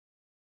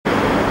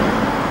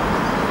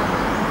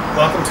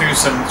Welcome to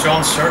St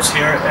John's Church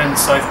here in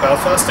South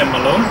Belfast in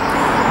Malone.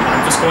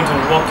 I'm just going to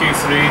walk you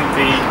through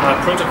the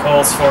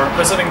protocols for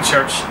visiting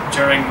church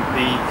during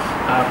the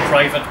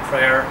private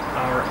prayer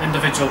or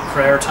individual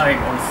prayer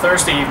time on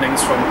Thursday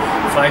evenings from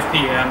 5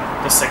 p.m.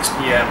 to 6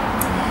 p.m.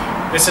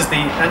 This is the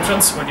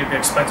entrance when you'd be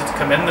expected to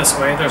come in this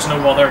way. There's no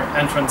other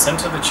entrance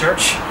into the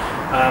church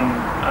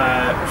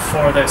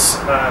for this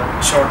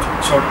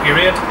short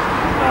period,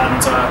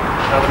 and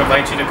I would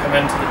invite you to come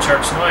into the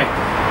church now.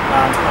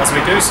 And as we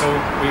do so,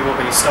 we will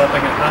be stopping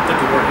at the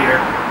door here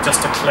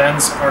just to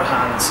cleanse our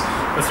hands.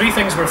 The three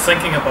things we're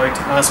thinking about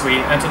as we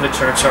enter the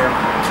church are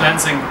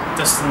cleansing,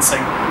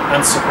 distancing and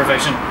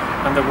supervision.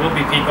 And there will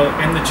be people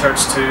in the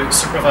church to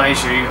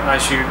supervise you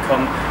as you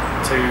come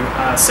to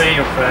say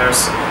your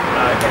prayers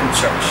in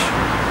church.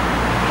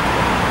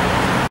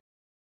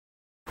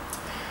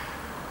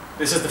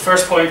 This is the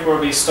first point where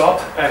we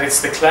stop. It's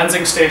the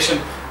cleansing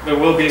station. There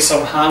will be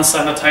some hand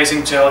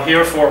sanitizing gel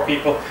here for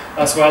people,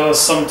 as well as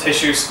some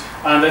tissues,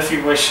 and if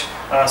you wish,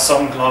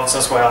 some gloves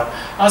as well.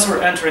 As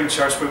we're entering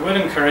church, we would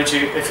encourage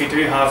you, if you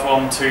do have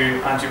one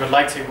and you would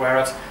like to wear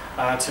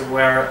it, to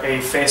wear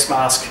a face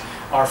mask.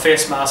 Our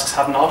face masks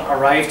have not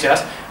arrived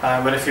yet,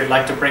 but if you'd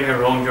like to bring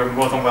your own, you're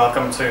more than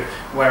welcome to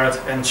wear it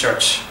in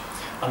church.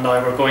 And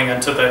now we're going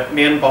into the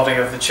main body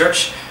of the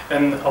church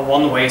in a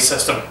one-way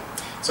system.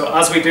 So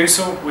as we do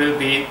so, we'll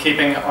be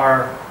keeping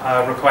our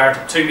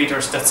required 2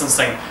 meters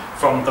distancing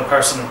from the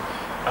person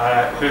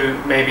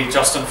who may be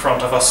just in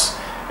front of us.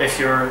 If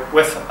you're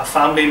with a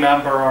family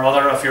member or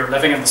other, if you're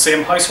living in the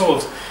same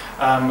household,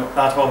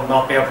 that will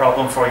not be a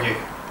problem for you.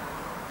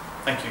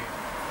 Thank you.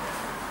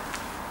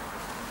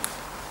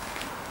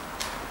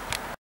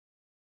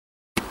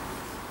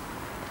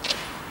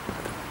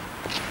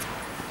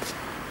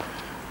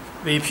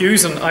 The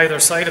pews on either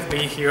side of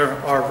me here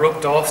are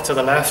roped off to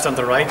the left and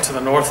the right, to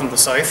the north and the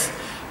south,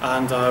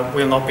 and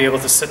we'll not be able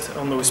to sit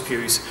on those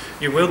pews.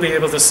 You will be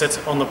able to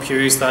sit on the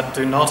pews that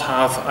do not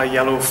have a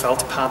yellow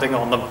felt padding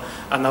on them,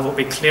 and that will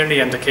be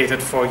clearly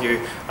indicated for you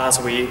as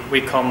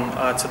we come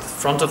to the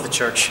front of the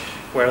church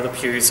where the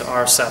pews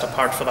are set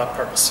apart for that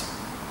purpose.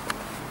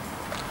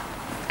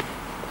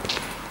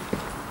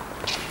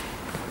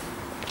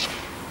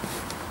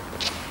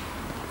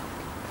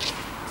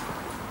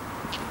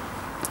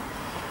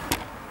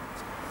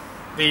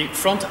 The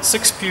front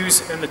 6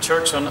 pews in the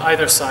church on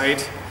either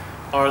side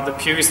are the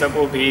pews that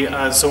will be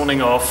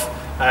zoning off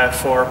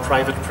for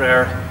private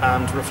prayer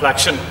and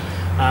reflection.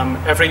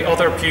 Every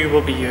other pew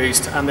will be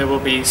used, and there will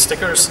be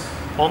stickers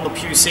on the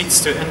pew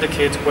seats to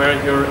indicate where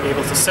you're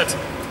able to sit.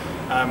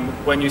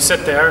 When you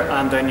sit there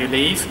and then you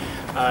leave,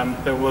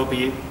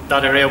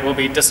 that area will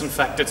be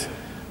disinfected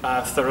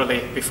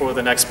thoroughly before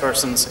the next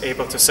person's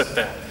able to sit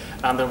there,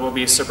 and there will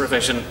be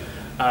supervision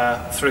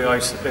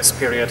throughout this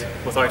period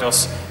without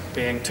us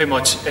being too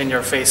much in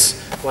your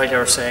face while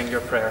you're saying your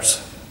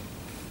prayers.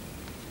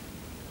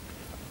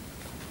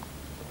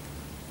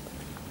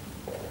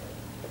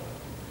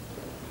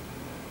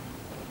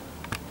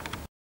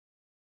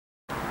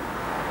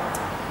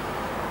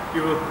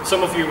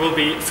 Some of you will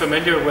be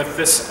familiar with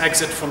this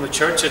exit from the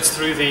church. It's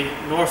through the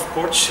north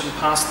porch and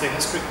past the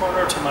history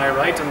corner to my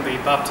right and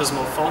the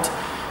baptismal font.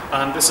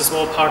 And this is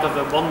all part of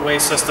the one-way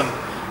system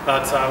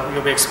that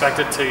you'll be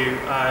expected to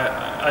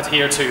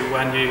adhere to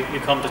when you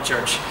come to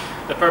church.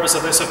 The purpose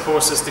of this, of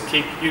course, is to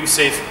keep you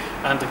safe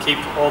and to keep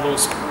all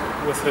those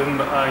with whom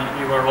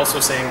you are also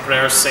saying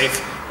prayers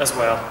safe as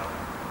well.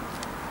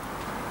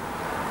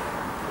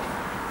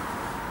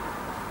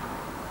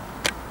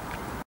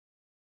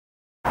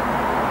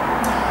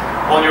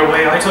 On your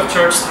way out of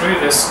church through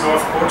this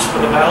north porch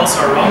where the bells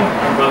are rung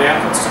and where the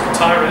entrance to the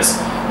tower is,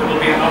 there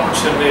will be an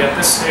opportunity at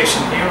this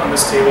station here on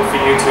this table for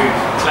you to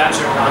cleanse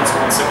your hands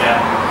once again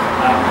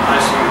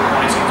as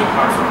you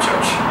depart from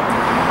church.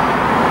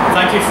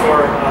 Thank you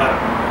for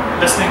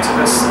listening to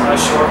this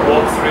short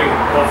walkthrough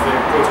of the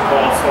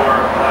protocol for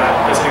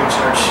visiting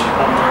church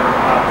under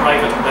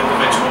private and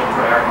individual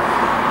prayer.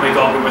 May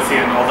God be with you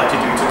in all that you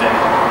do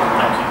today.